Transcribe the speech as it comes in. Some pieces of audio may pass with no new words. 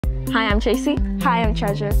Hi, I'm Tracey. Hi, I'm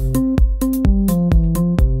Treasure.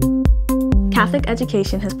 Catholic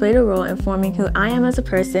education has played a role in forming who I am as a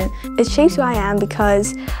person. It shapes who I am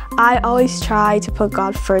because I always try to put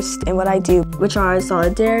God first in what I do, which are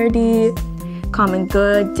solidarity, common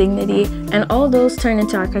good, dignity, and all those turn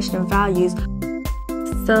into our Christian values.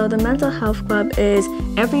 So the Mental Health Club is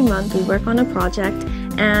every month we work on a project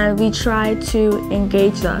and we try to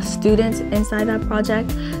engage the students inside that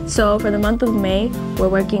project. So for the month of May, we're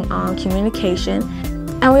working on communication.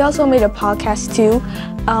 And we also made a podcast too.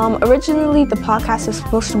 Originally the podcast was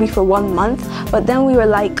supposed to be for 1 month, but then we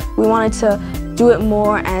wanted to do it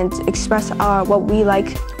more and express what we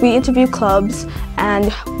like. We interview clubs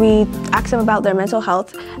and we ask them about their mental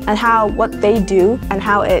health and what they do and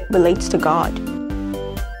how it relates to God.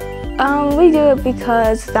 We do it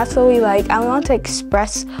because that's what we like, and we want to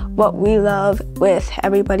express what we love with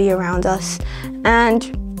everybody around us, and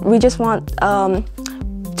we just want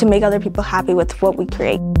to make other people happy with what we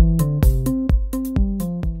create.